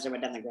Canyon. No one's ever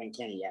done the Grand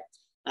Canyon yet.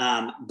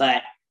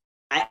 But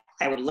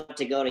I would love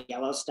to go to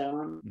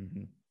Yellowstone.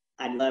 Mm-hmm.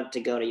 I'd love to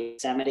go to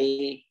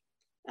Yosemite.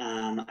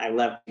 I'd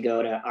love to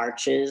go to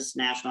Arches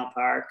National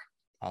Park.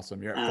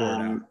 Awesome. You're at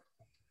 4 now.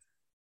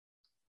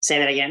 Say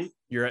that again.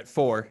 You're at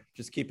 4.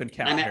 Just keeping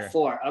count. I'm at here.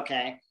 4.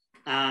 Okay.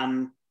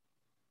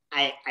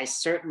 I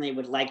certainly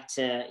would like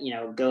to,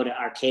 go to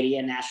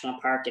Arcadia National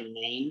Park in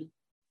Maine.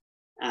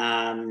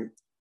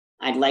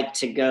 I'd like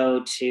to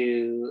go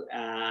to,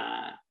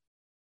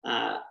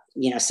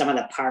 some of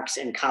the parks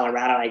in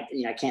Colorado.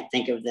 I can't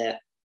think of the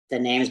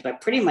names, but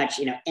pretty much,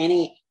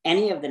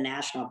 any of the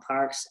national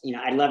parks.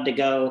 I'd love to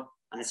go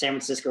on the San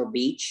Francisco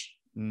beach.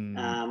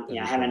 I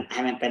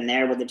haven't been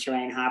there with the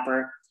terrain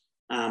hopper.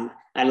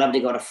 I'd love to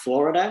go to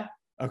Florida.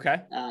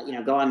 Okay.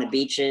 Go on the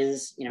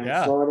beaches, in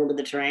Florida with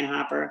the terrain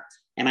hopper.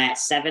 Am I at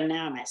 7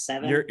 now? I'm at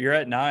 7. You're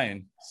at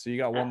 9. So you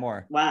got one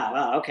more.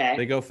 Wow. Okay.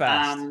 They go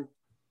fast.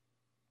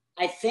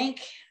 I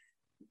think,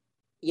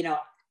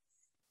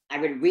 I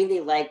would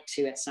really like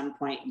to at some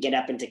point get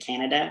up into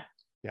Canada,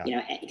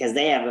 because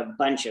they have a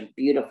bunch of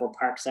beautiful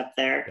parks up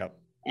there. Yep.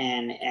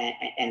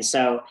 And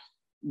so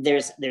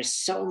there's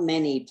so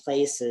many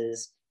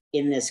places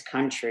in this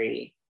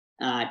country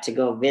to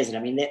go visit. I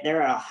mean,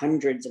 there are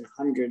hundreds and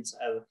hundreds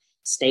of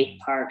state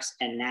parks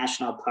and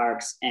national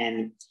parks.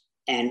 And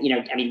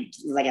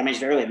like I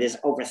mentioned earlier, there's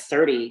over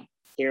 30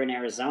 here in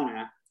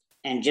Arizona.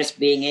 And just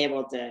being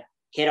able to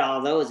hit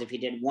all those, if you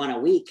did one a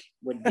week,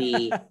 would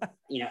be,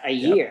 a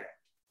year.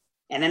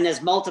 And then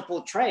there's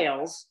multiple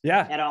trails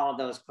at all of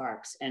those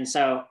parks. And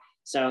so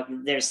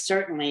there's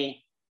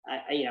certainly,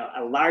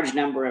 a large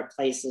number of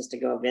places to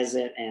go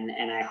visit.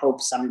 And I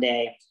hope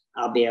someday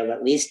I'll be able to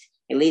at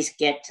least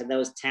get to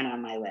those 10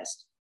 on my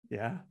list.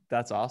 Yeah,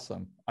 that's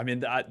awesome. I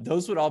mean,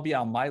 those would all be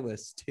on my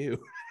list too.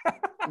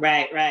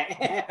 Right.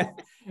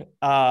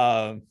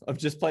 Of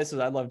just places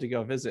I'd love to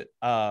go visit.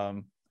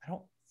 I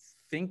don't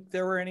think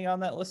there were any on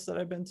that list that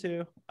I've been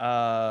to.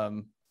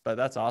 But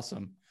that's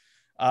awesome.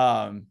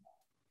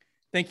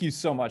 Thank you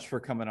so much for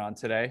coming on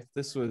today.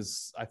 This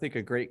was, I think,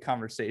 a great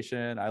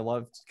conversation. I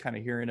loved kind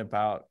of hearing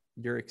about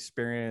your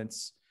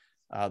experience.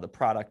 The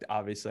product,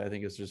 obviously, I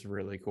think is just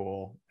really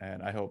cool.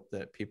 And I hope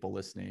that people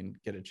listening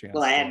get a chance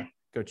to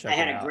go check it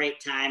out. I had a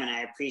great time, and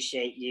I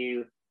appreciate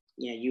you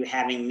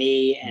having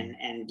me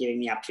and giving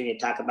me the opportunity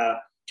to talk about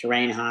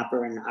terrain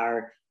hopper and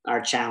our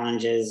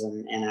challenges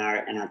and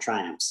our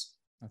triumphs.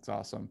 That's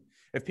awesome.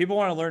 If people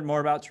want to learn more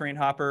about Terrain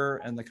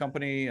Hopper and the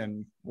company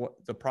and what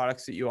the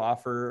products that you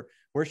offer,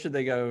 where should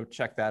they go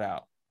check that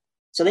out?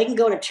 So they can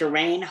go to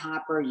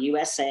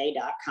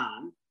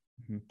terrainhopperusa.com.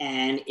 Mm-hmm.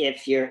 And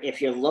if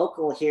you're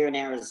local here in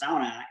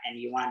Arizona and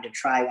you wanted to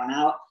try one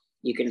out,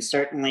 you can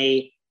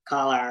certainly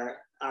call our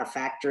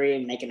factory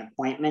and make an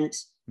appointment.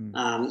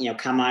 Mm-hmm.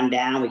 Come on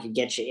down. We could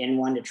get you in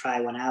one to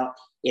try one out.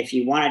 If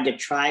you wanted to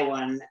try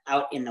one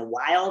out in the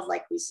wild,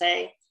 like we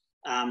say,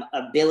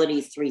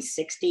 Ability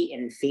 360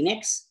 in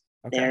Phoenix.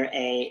 Okay. They're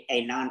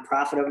a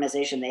nonprofit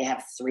organization. They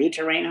have 3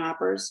 terrain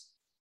hoppers.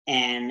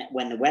 And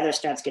when the weather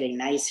starts getting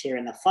nice here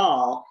in the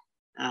fall,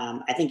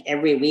 I think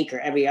every week or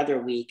every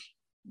other week,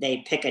 they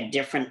pick a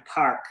different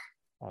park.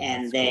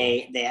 And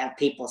they have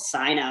people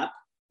sign up,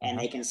 and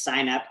they can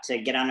sign up to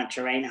get on a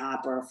terrain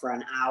hopper for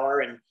an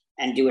hour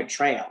and do a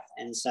trail.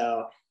 And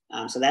so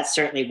that's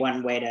certainly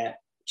one way to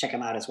check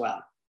them out as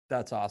well.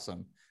 That's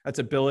awesome. That's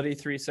Ability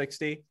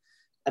 360.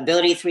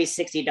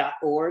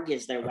 Ability360.org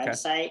is their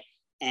website,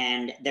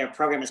 and their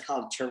program is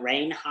called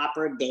Terrain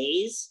Hopper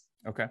Days.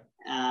 Okay.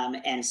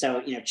 And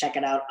so, check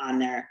it out on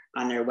their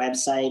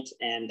website.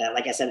 And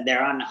like I said,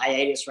 they're on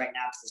hiatus right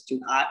now because it's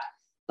too hot,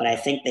 but I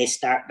think they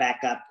start back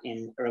up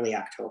in early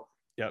October.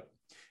 Yep.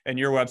 And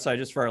your website,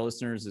 just for our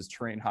listeners, is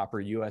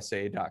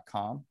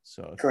terrainhopperusa.com.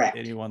 So if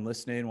anyone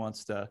listening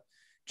wants to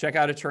check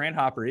out a terrain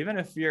hopper, even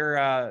if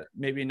you're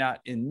maybe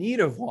not in need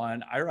of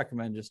one, I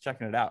recommend just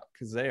checking it out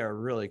because they are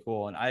really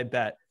cool. And I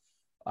bet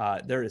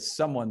there is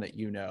someone that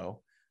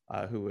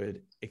who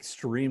would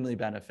extremely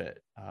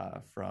benefit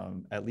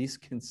from at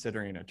least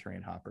considering a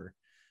terrain hopper.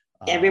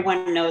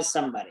 Everyone knows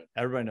somebody.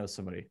 Everybody knows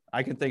somebody.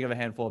 I can think of a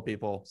handful of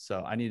people,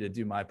 so I need to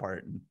do my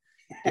part and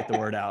get the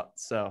word out.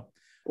 So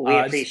we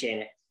appreciate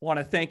it. Want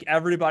to thank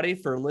everybody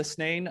for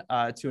listening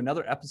to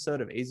another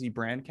episode of AZ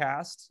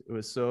Brandcast. It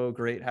was so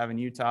great having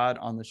you, Todd,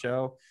 on the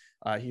show,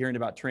 hearing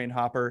about Terrain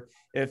Hopper.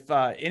 If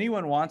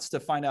anyone wants to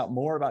find out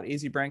more about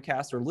AZ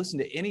Brandcast or listen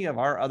to any of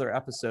our other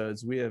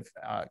episodes, we have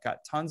got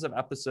tons of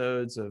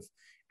episodes of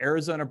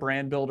Arizona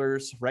brand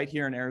builders right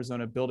here in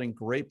Arizona, building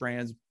great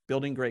brands,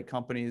 building great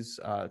companies.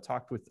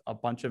 Talked with a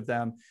bunch of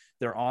them.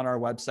 They're on our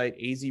website,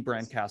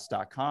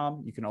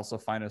 azbrandcast.com. You can also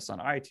find us on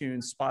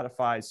iTunes,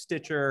 Spotify,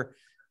 Stitcher,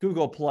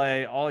 Google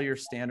Play, all your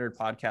standard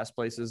podcast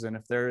places. And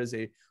if there is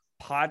a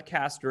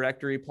podcast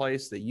directory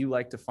place that you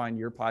like to find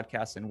your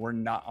podcast and we're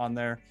not on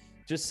there,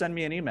 just send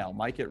me an email,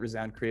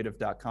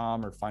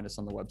 mike@resoundcreative.com, or find us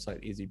on the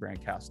website,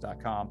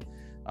 azbrandcast.com.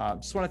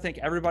 Just want to thank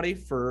everybody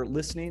for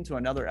listening to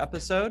another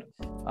episode.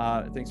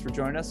 Thanks for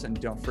joining us. And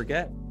don't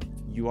forget,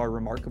 you are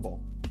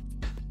remarkable.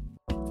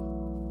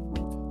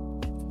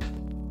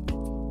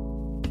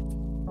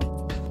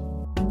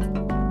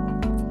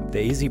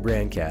 The AZ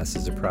Brandcast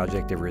is a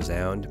project of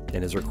Resound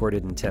and is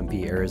recorded in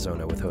Tempe,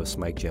 Arizona with hosts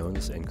Mike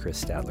Jones and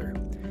Chris Stadler.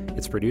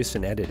 It's produced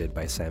and edited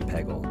by Sam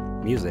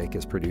Pagel. Music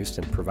is produced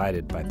and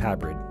provided by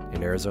Pabrid,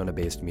 an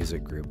Arizona-based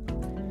music group.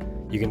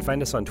 You can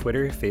find us on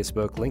Twitter,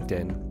 Facebook,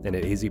 LinkedIn, and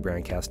at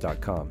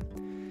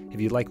azbrandcast.com.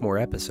 If you'd like more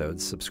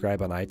episodes,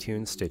 subscribe on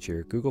iTunes,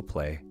 Stitcher, Google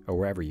Play, or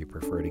wherever you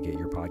prefer to get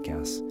your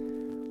podcasts.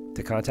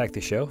 To contact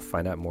the show,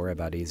 find out more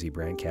about AZ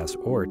Brandcast,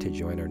 or to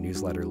join our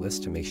newsletter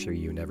list to make sure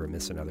you never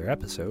miss another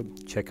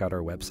episode, check out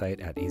our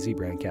website at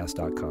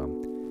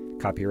azbrandcast.com.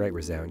 Copyright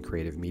Resound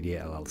Creative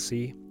Media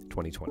LLC,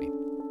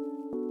 2020.